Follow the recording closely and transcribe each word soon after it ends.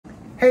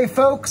Hey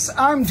folks,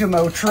 I'm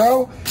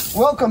Demotro.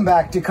 Welcome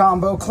back to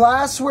Combo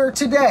Class, where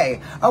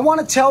today I want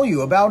to tell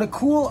you about a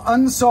cool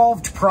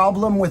unsolved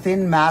problem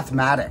within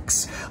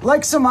mathematics.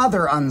 Like some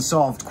other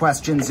unsolved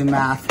questions in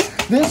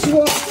math, this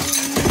one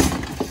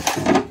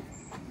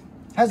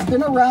has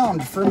been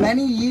around for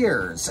many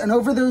years, and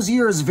over those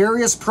years,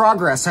 various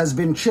progress has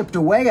been chipped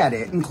away at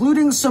it,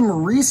 including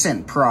some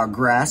recent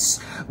progress.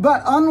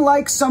 But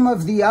unlike some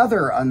of the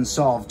other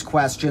unsolved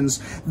questions,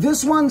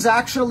 this one's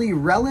actually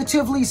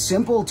relatively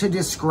simple to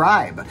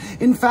describe.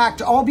 In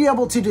fact, I'll be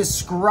able to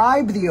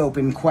describe the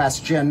open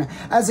question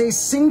as a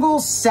single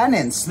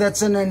sentence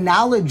that's an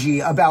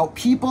analogy about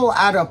people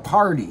at a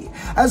party,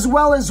 as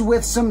well as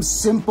with some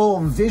simple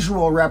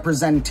visual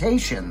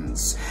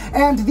representations.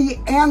 And the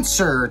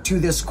answer to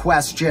this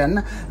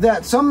question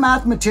that some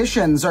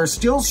mathematicians are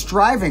still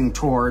striving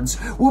towards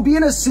will be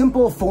in a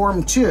simple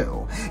form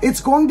too. It's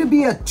going to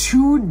be a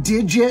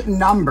 2-digit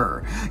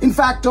number. In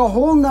fact, a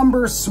whole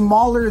number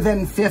smaller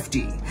than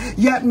 50.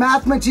 Yet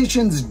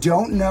mathematicians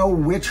don't know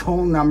which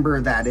whole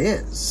number that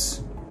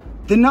is.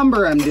 The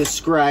number I'm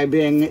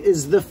describing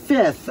is the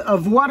fifth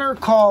of what are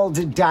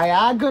called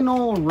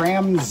diagonal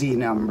Ramsey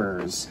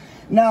numbers.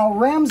 Now,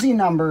 Ramsey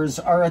numbers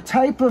are a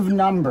type of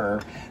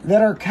number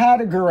that are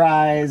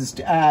categorized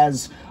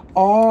as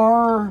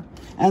R,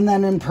 and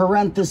then in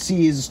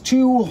parentheses,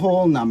 2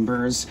 whole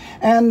numbers.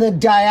 And the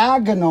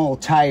diagonal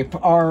type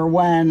are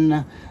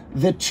when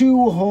the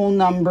 2 whole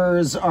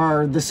numbers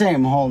are the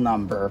same whole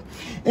number.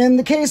 In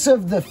the case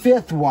of the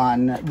fifth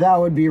one, that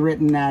would be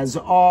written as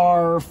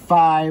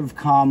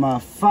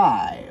R5,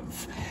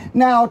 5.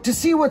 Now, to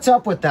see what's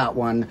up with that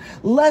one,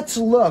 let's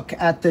look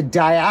at the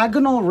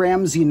diagonal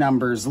Ramsey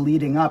numbers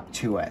leading up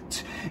to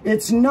it.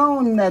 It's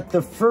known that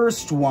the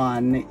first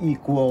one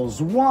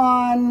equals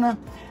 1,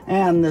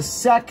 and the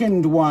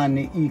second one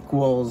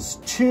equals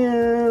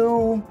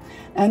 2,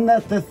 and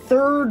that the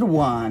third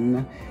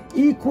one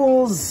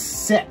equals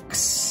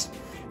 6.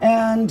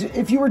 And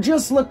if you were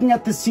just looking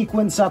at the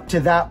sequence up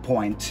to that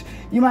point,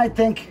 you might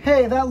think,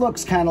 hey, that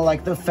looks kind of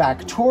like the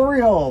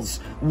factorials.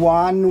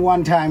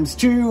 1 times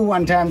 2,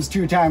 1 times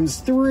 2 times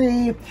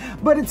 3.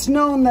 But it's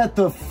known that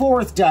the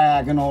fourth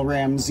diagonal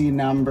Ramsey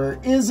number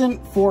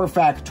isn't 4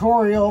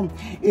 factorial,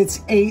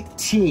 it's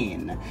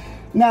 18.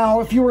 Now,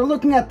 if you were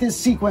looking at this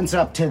sequence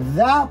up to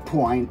that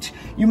point,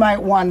 you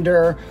might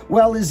wonder,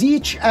 well, is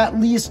each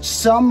at least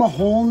some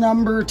whole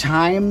number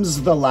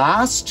times the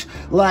last?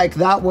 Like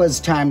that was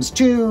times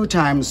 2,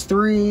 times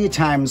 3,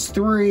 times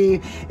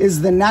 3.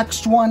 Is the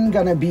next one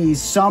gonna be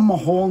some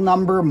whole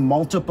number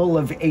multiple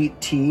of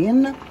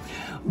 18?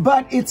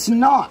 But it's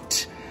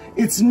not.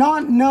 It's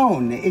not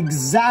known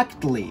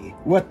exactly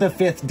what the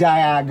fifth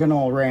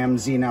diagonal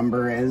Ramsey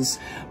number is,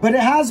 but it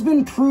has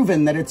been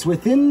proven that it's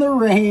within the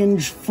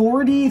range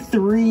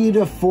 43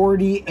 to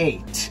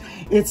 48.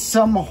 It's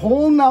some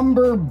whole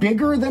number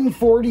bigger than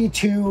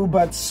 42,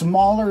 but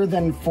smaller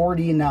than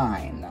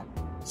 49.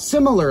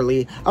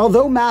 Similarly,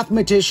 although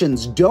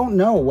mathematicians don't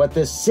know what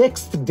the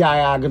sixth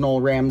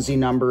diagonal Ramsey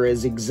number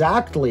is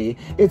exactly,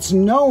 it's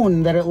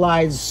known that it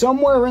lies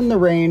somewhere in the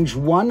range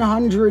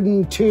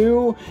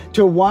 102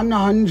 to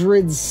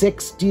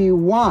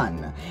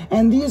 161.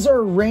 And these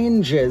are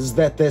ranges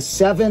that the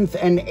seventh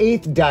and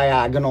eighth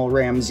diagonal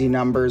Ramsey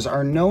numbers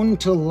are known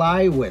to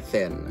lie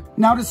within.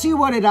 Now, to see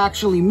what it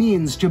actually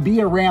means to be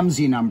a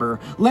Ramsey number,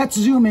 let's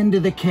zoom into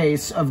the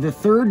case of the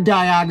third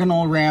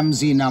diagonal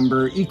Ramsey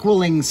number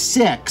equaling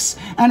 6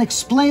 and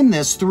explain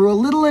this through a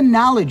little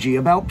analogy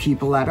about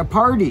people at a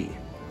party.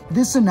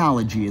 This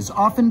analogy is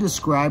often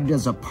described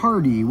as a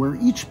party where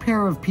each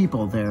pair of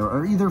people there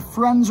are either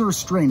friends or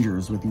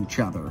strangers with each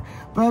other.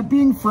 But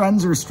being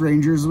friends or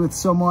strangers with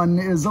someone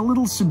is a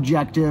little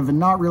subjective and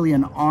not really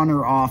an on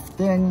or off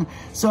thing.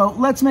 So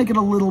let's make it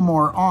a little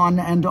more on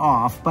and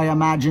off by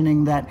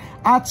imagining that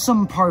at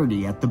some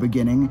party at the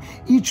beginning,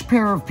 each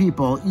pair of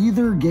people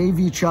either gave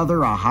each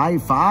other a high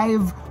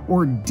five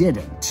or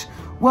didn't.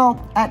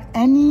 Well, at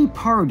any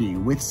party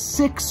with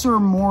 6 or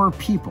more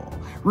people,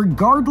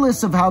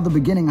 regardless of how the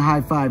beginning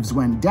high fives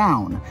went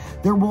down,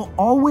 there will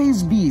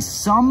always be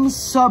some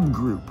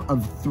subgroup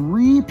of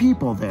 3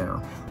 people there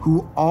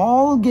who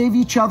all gave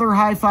each other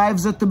high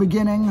fives at the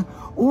beginning,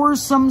 or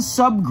some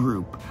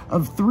subgroup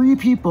of 3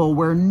 people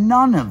where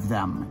none of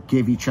them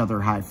gave each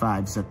other high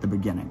fives at the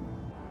beginning.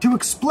 To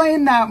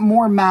explain that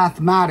more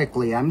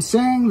mathematically, I'm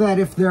saying that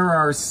if there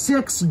are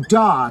 6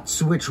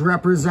 dots which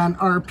represent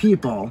our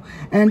people,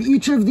 and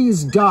each of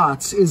these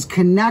dots is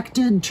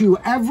connected to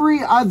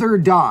every other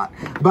dot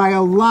by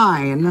a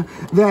line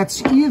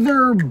that's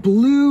either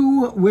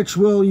blue, which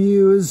we'll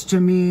use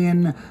to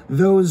mean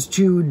those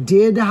 2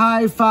 did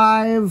high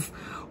five,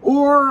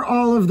 or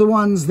all of the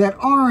ones that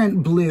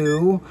aren't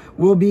blue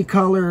will be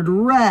colored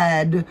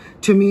red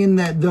to mean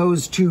that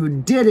those 2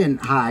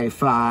 didn't high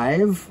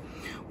five.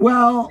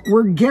 Well,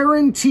 we're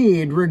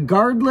guaranteed,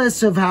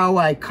 regardless of how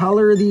I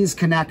color these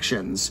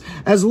connections,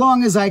 as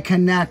long as I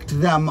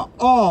connect them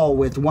all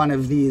with one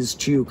of these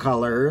 2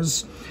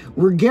 colors,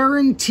 we're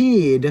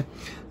guaranteed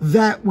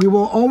that we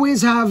will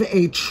always have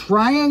a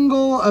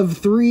triangle of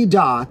 3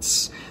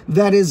 dots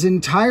that is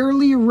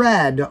entirely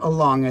red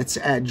along its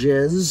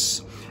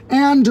edges,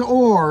 and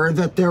or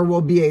that there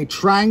will be a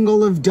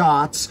triangle of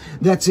dots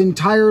that's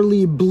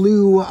entirely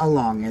blue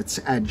along its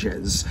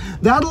edges.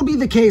 That'll be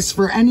the case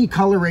for any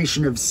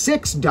coloration of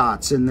 6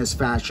 dots in this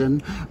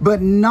fashion,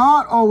 but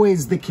not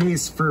always the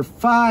case for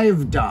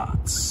 5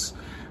 dots.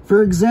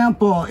 For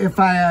example, if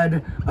I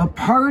had a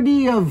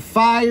party of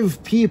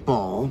 5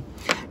 people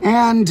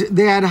and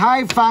they had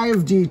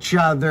high-fived each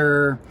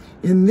other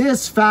in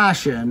this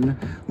fashion,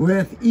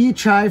 with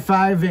each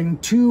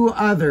high-fiving 2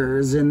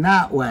 others in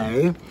that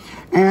way,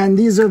 and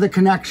these are the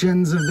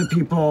connections of the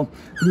people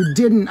who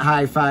didn't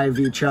high-five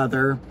each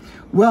other,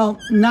 well,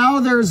 now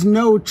there's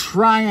no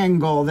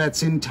triangle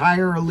that's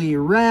entirely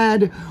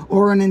red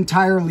or an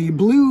entirely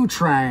blue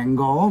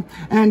triangle,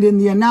 and in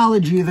the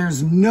analogy,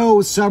 there's no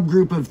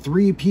subgroup of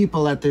 3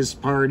 people at this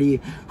party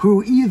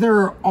who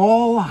either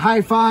all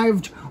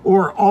high-fived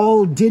or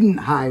all didn't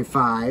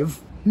high-five.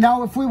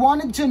 Now, if we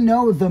wanted to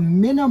know the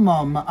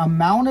minimum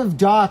amount of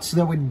dots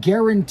that would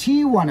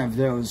guarantee one of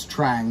those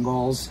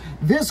triangles,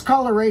 this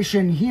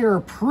coloration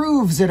here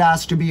proves it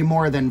has to be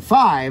more than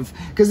 5,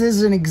 because this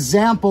is an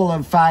example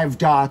of 5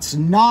 dots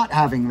not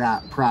having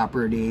that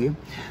property.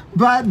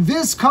 But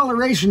this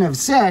coloration of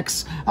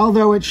 6,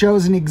 although it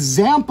shows an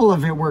example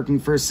of it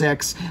working for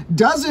 6,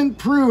 doesn't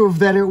prove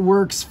that it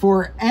works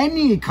for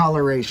any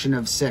coloration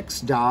of 6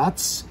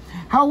 dots.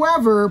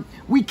 However,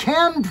 we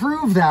can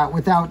prove that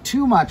without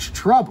too much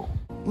trouble.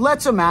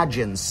 Let's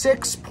imagine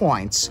 6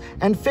 points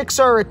and fix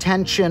our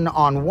attention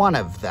on one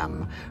of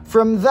them.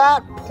 From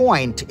that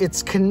point,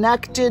 it's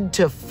connected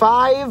to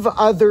 5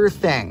 other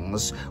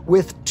things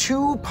with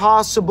 2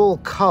 possible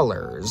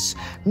colors,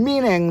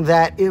 meaning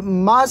that it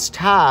must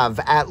have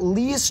at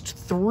least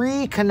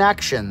 3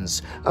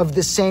 connections of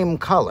the same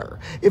color.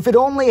 If it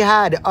only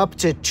had up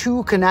to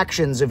 2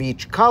 connections of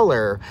each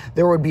color,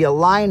 there would be a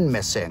line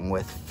missing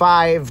with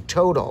 5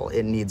 total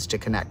it needs to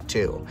connect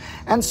to.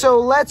 And so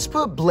let's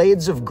put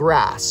blades of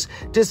grass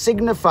to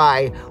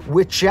signify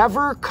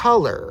whichever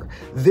color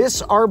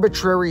this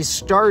arbitrary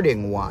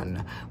starting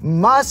one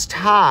must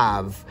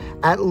have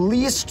at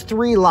least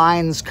 3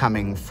 lines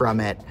coming from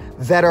it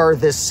that are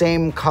the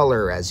same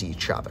color as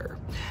each other.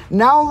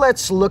 Now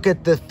let's look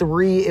at the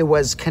 3 it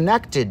was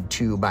connected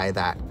to by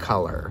that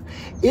color.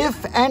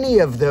 If any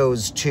of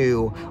those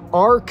 2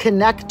 are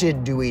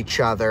connected to each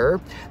other,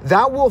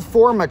 that will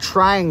form a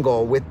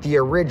triangle with the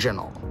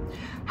original.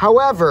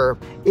 However,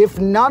 if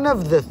none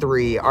of the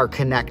 3 are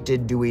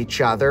connected to each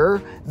other,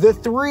 the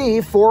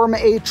 3 form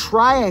a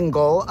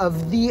triangle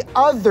of the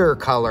other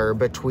color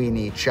between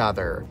each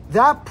other.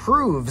 That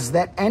proves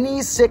that any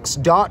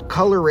 6-dot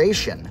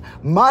coloration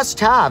must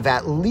have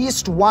at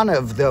least one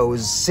of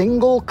those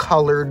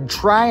single-colored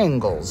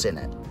triangles in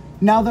it.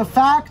 Now, the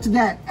fact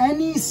that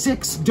any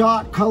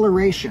 6-dot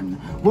coloration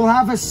will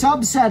have a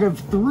subset of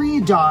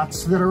 3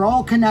 dots that are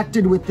all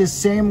connected with the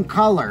same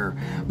color,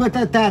 but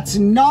that's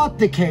not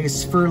the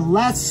case for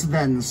less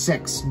than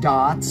 6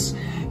 dots,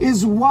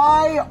 is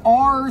why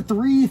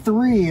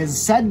R33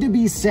 is said to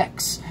be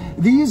 6.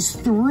 These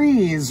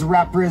 3s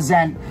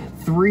represent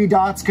 3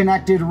 dots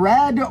connected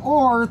red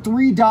or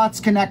 3 dots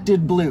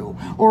connected blue.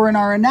 Or in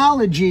our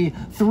analogy,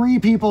 3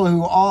 people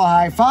who all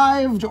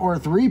high-fived or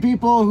 3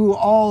 people who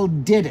all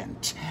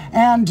didn't.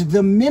 And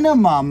the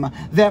minimum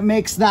that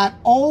makes that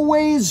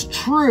always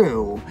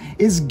true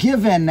is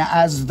given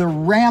as the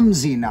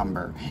Ramsey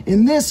number.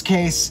 In this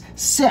case,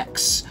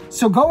 6.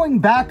 So going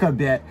back a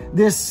bit,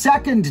 this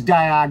second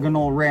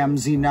diagonal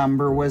Ramsey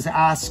number was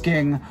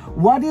asking,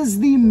 what is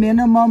the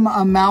minimum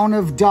amount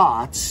of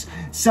dots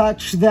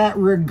such that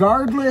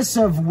regardless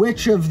of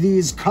which of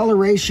these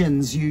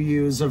colorations you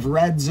use of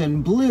reds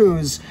and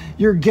blues,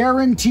 you're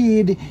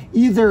guaranteed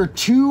either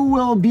 2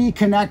 will be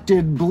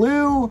connected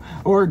blue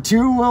or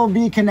 2 will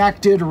be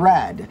connected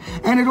red.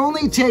 And it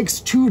only takes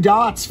 2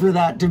 dots for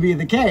that to be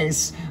the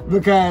case,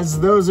 because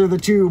those are the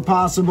 2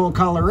 possible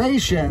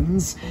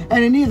colorations,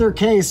 and in either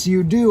case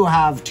you do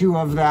have 2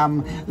 of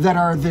them that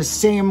are the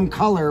same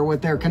color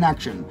with their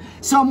connection.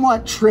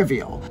 Somewhat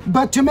trivial.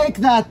 But to make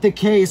that the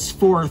case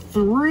for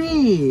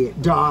 3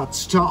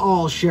 dots to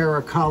all share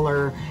a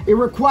color, it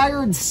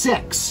required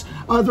 6.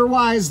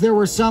 Otherwise, there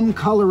were some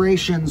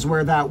colorations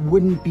where that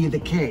wouldn't be the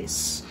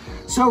case.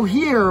 So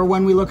here,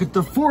 when we look at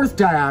the 4th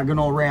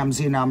diagonal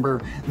Ramsey number,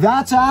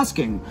 that's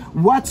asking,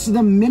 what's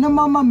the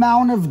minimum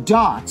amount of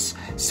dots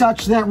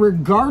such that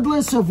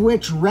regardless of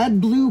which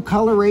red-blue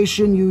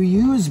coloration you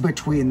use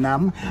between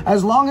them,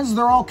 as long as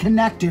they're all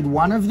connected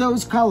one of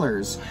those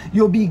colors,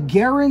 you'll be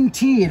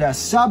guaranteed a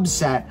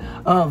subset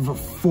of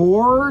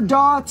 4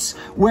 dots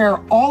where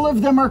all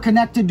of them are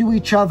connected to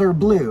each other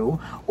blue,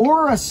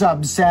 or a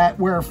subset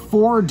where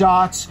 4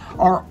 dots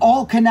are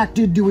all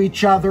connected to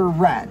each other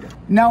red.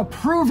 Now,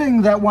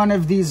 proving that one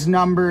of these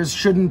numbers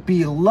shouldn't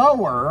be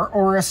lower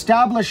or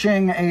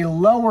establishing a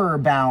lower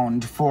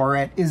bound for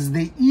it is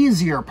the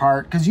easier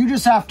part, because you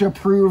just have to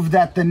prove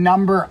that the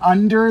number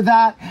under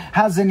that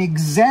has an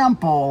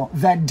example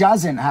that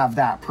doesn't have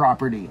that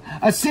property.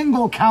 A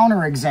single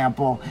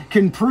counterexample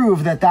can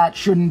prove that that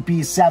shouldn't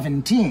be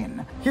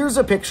 17. Here's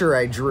a picture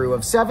I drew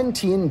of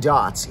 17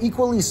 dots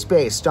equally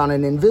spaced on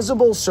an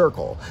invisible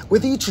circle,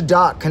 with each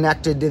dot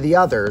connected to the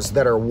others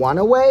that are 1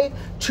 away,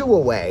 2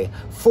 away,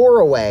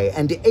 4 away,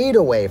 and 8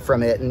 away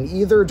from it in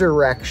either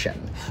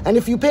direction. And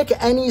if you pick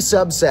any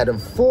subset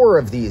of 4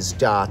 of these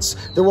dots,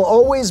 there will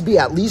always be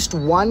at least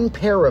one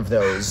pair of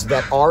those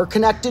that are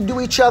connected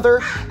to each other,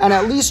 and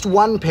at least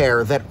one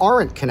pair that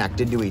aren't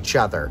connected to each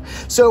other.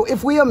 So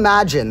if we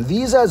imagine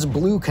these as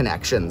blue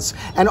connections,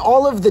 and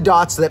all of the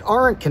dots that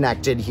aren't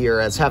connected here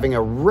as having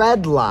a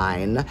red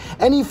line,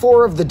 any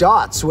 4 of the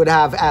dots would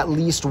have at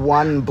least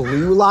one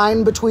blue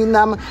line between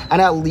them,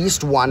 and at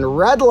least one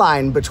red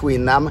line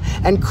between them,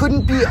 and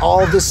couldn't be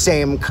all the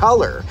same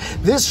color.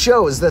 This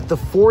shows that the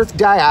 4th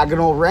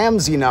diagonal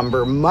Ramsey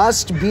number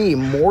must be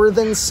more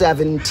than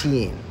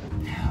 17.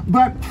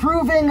 But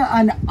proving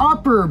an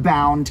upper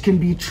bound can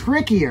be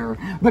trickier,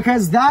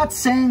 because that's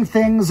saying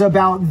things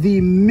about the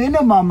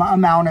minimum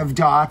amount of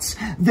dots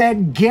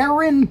that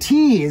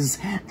guarantees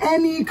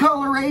any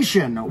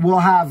coloration will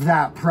have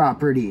that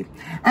property.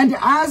 And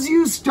as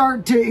you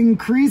start to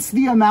increase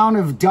the amount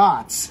of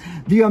dots,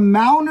 the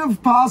amount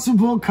of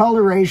possible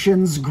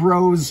colorations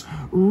grows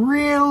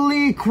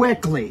really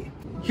quickly.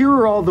 Here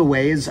are all the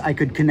ways I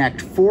could connect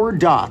 4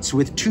 dots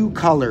with 2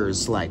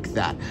 colors like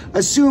that,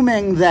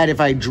 assuming that if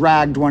I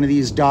dragged one of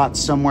these dots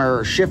somewhere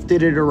or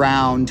shifted it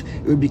around,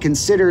 it would be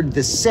considered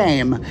the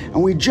same,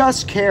 and we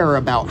just care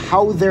about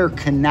how they're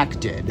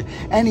connected.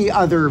 Any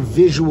other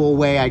visual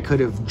way I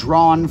could have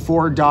drawn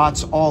 4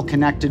 dots all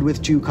connected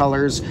with 2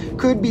 colors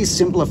could be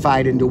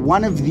simplified into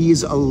one of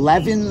these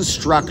 11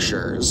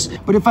 structures.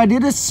 But if I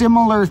did a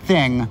similar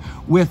thing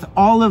with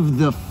all of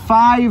the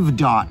 5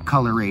 dot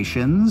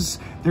colorations,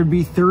 there'd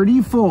be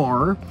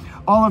 34.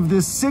 All of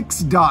the 6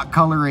 dot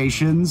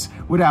colorations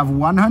would have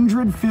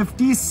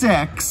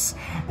 156,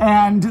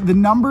 and the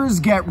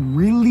numbers get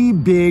really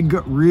big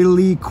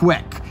really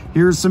quick.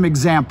 Here's some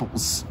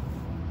examples.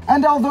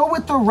 And although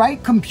with the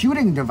right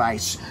computing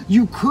device,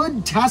 you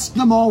could test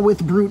them all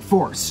with brute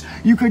force.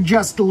 You could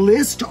just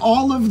list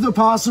all of the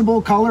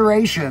possible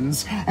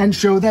colorations and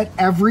show that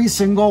every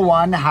single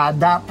one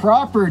had that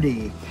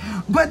property.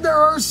 But there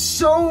are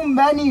so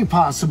many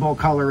possible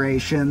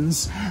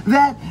colorations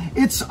that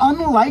it's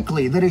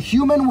unlikely that a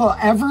human will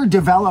ever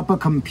develop a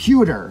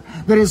computer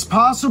that is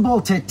possible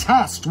to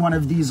test one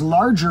of these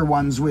larger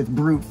ones with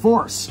brute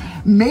force.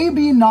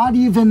 Maybe not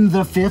even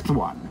the 5th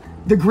one.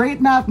 The great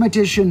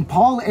mathematician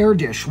Paul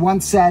Erdős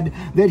once said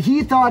that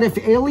he thought if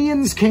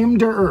aliens came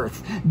to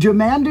Earth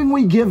demanding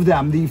we give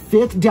them the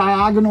 5th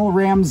diagonal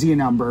Ramsey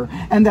number,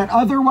 and that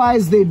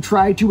otherwise they'd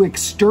try to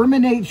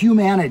exterminate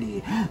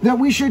humanity, that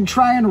we should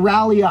try and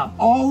rally up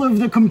all of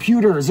the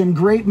computers and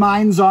great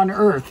minds on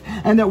Earth,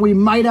 and that we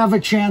might have a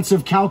chance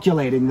of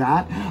calculating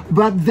that,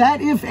 but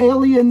that if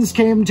aliens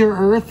came to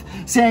Earth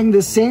saying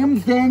the same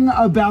thing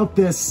about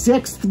the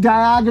 6th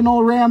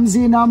diagonal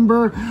Ramsey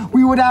number,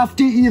 we would have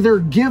to either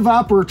give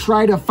up or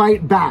try to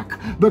fight back,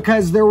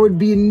 because there would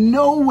be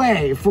no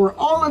way for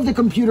all of the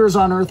computers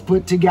on Earth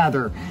put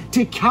together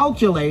to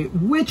calculate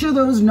which of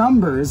those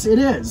numbers it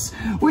is.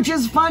 Which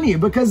is funny,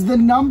 because the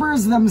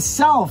numbers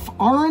themselves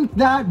aren't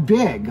that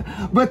big,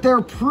 but they're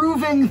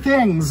proving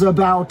things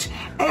about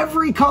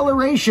every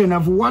coloration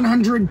of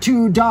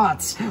 102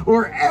 dots,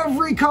 or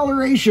every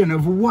coloration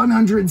of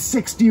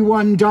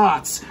 161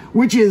 dots,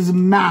 which is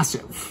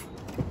massive.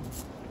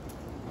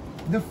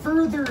 The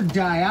further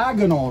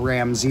diagonal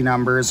Ramsey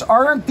numbers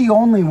aren't the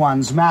only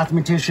ones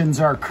mathematicians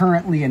are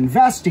currently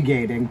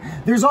investigating.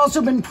 There's also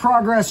been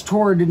progress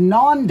toward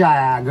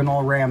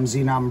non-diagonal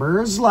Ramsey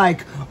numbers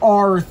like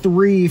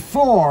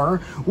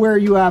R34, where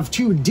you have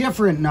 2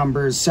 different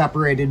numbers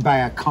separated by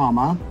a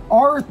comma.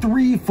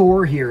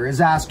 R34 here is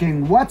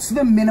asking what's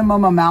the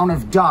minimum amount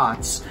of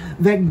dots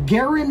that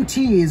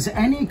guarantees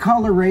any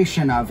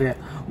coloration of it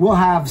will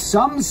have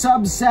some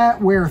subset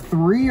where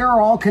 3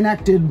 are all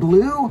connected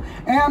blue,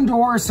 and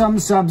or some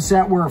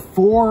subset where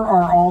 4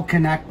 are all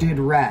connected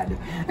red.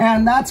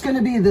 And that's going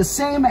to be the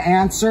same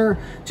answer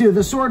to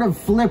the sort of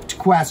flipped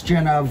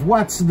question of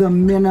what's the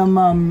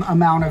minimum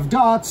amount of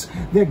dots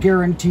that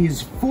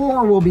guarantees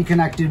 4 will be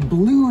connected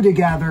blue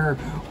together,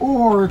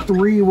 or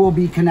 3 will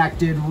be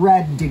connected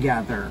red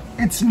together.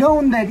 It's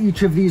known that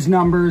each of these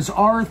numbers,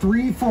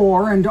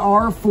 R34 and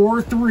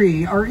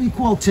R43, are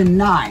equal to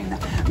 9,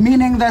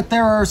 meaning that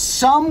there are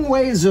some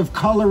ways of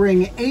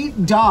coloring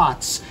 8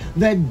 dots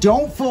that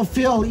don't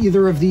fulfill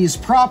either of these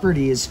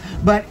properties,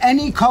 but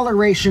any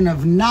coloration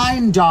of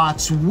 9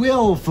 dots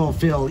will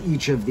fulfill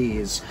each of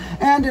these.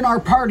 And in our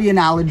party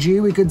analogy,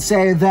 we could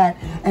say that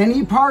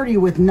any party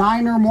with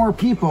 9 or more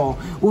people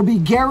will be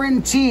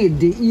guaranteed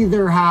to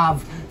either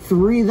have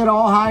 3 that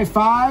all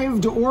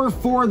high-fived, or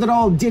 4 that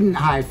all didn't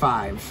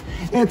high-five.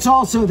 It's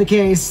also the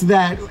case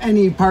that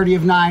any party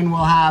of 9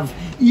 will have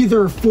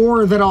either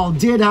 4 that all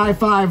did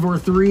high-five or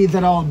 3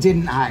 that all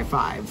didn't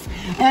high-five.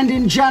 And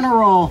in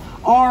general,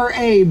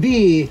 RAB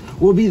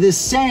will be the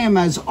same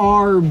as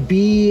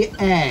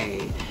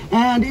RBA.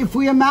 And if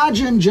we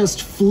imagine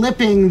just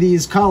flipping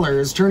these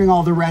colors, turning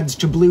all the reds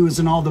to blues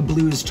and all the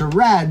blues to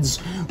reds,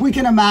 we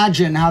can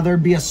imagine how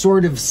there'd be a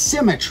sort of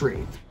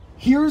symmetry.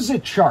 Here's a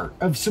chart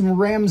of some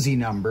Ramsey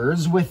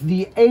numbers with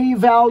the A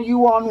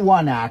value on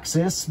one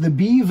axis, the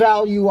B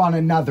value on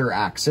another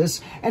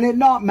axis, and it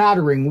not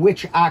mattering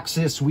which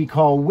axis we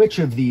call which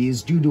of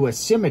these due to a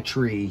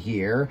symmetry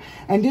here.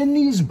 And in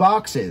these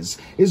boxes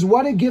is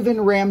what a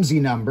given Ramsey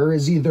number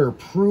is either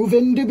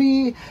proven to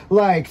be,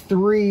 like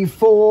 3,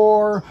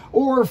 4,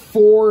 or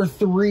 4,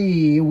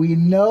 3, we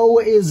know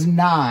is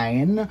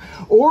 9,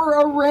 or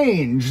a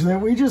range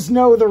that we just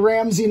know the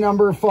Ramsey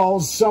number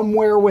falls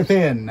somewhere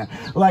within,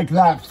 like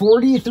that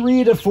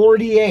 43 to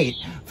 48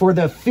 for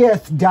the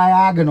 5th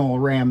diagonal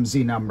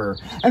Ramsey number.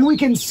 And we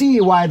can see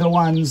why the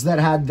ones that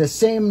had the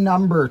same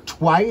number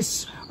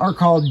twice are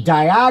called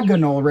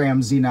diagonal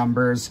Ramsey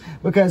numbers,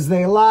 because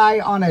they lie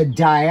on a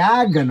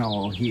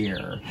diagonal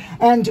here.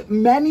 And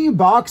many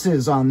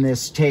boxes on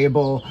this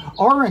table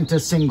aren't a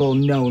single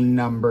known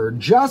number,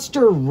 just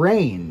a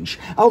range.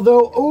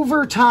 Although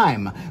over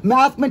time,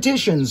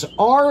 mathematicians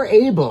are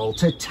able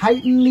to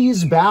tighten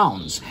these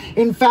bounds.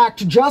 In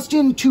fact, just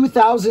in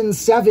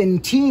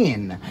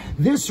 2017,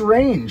 this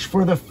range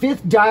for the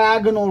 5th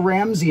diagonal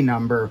Ramsey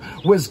number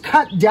was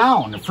cut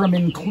down from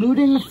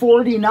including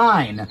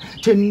 49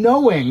 to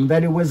knowing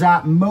that it was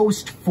at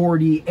most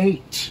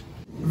 48.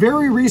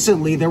 Very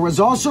recently, there was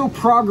also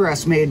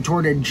progress made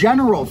toward a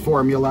general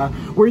formula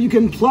where you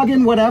can plug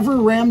in whatever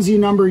Ramsey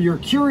number you're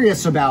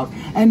curious about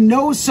and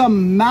know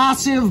some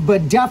massive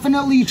but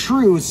definitely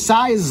true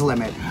size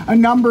limit, a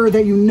number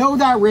that you know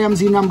that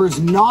Ramsey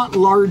number's not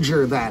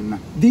larger than.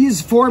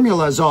 These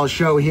formulas I'll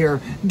show here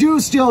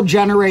do still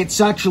generate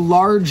such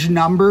large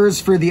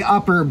numbers for the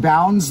upper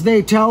bounds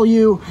they tell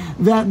you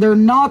that they're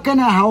not going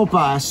to help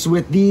us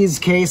with these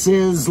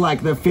cases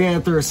like the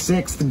 5th or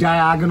 6th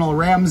diagonal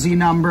Ramsey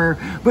number.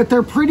 But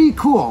they're pretty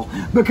cool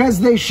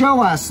because they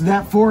show us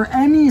that for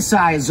any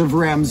size of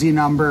Ramsey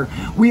number,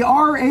 we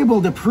are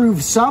able to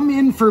prove some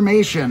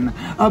information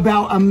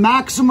about a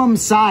maximum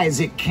size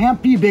it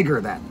can't be bigger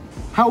than.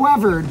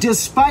 However,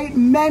 despite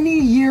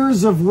many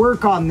years of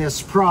work on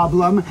this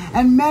problem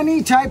and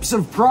many types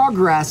of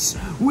progress,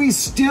 we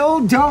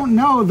still don't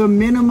know the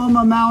minimum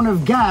amount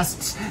of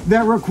guests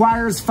that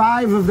requires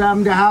 5 of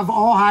them to have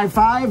all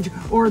high-fived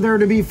or there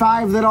to be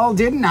 5 that all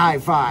didn't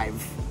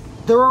high-five.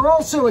 There are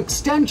also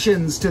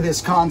extensions to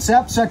this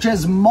concept, such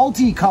as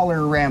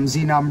multicolor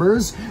Ramsey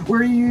numbers,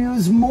 where you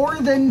use more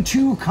than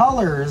 2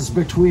 colors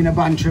between a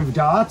bunch of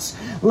dots.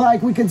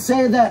 Like we could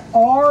say that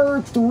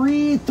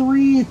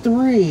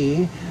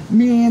R333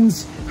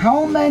 means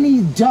how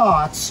many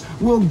dots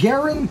will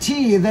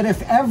guarantee that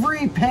if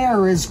every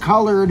pair is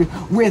colored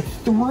with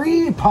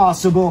 3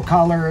 possible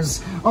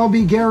colors, I'll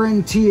be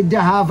guaranteed to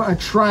have a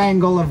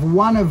triangle of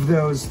one of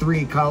those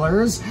 3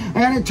 colors.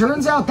 And it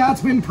turns out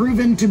that's been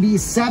proven to be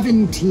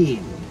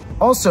 17.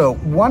 Also,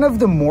 one of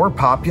the more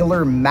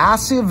popular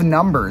massive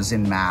numbers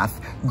in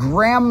math,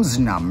 Graham's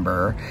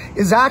number,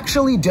 is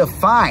actually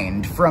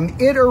defined from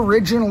it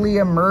originally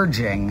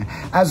emerging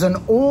as an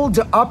old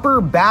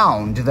upper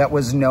bound that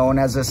was known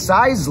as a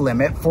size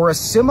limit for a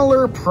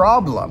similar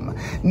problem.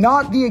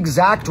 Not the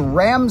exact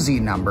Ramsey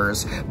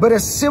numbers, but a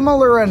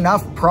similar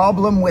enough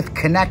problem with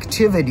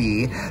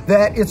connectivity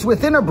that it's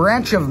within a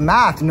branch of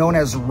math known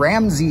as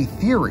Ramsey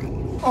theory.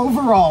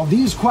 Overall,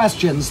 these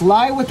questions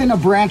lie within a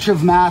branch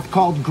of math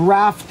called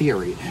graph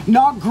theory.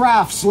 Not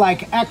graphs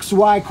like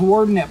XY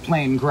coordinate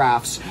plane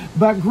graphs,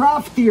 but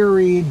graph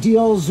theory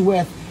deals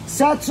with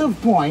sets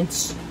of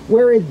points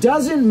where it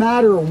doesn't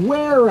matter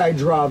where I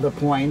draw the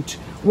point.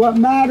 What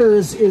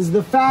matters is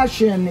the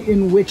fashion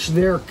in which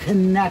they're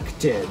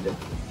connected.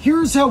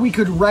 Here's how we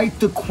could write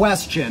the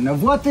question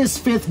of what this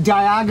 5th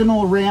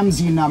diagonal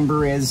Ramsey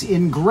number is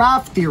in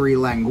graph theory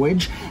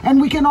language,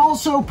 and we can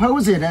also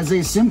pose it as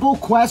a simple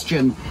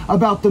question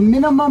about the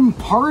minimum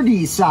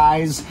party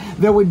size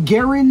that would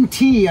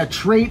guarantee a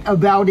trait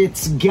about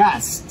its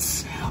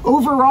guests.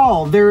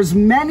 Overall, there's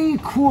many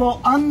cool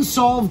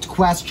unsolved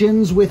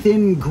questions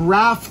within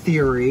graph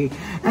theory,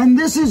 and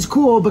this is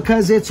cool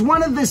because it's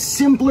one of the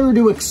simpler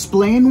to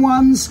explain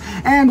ones,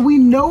 and we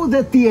know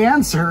that the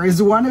answer is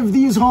one of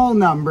these whole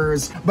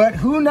numbers, but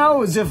who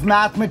knows if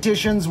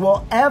mathematicians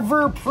will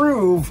ever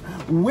prove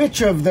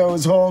which of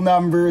those whole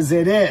numbers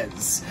it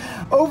is.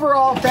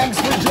 Overall, thanks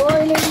for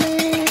joining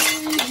me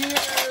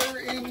here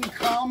in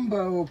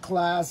combo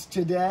class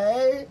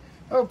today.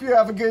 Hope you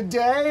have a good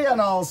day, and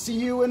I'll see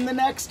you in the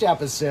next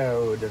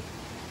episode.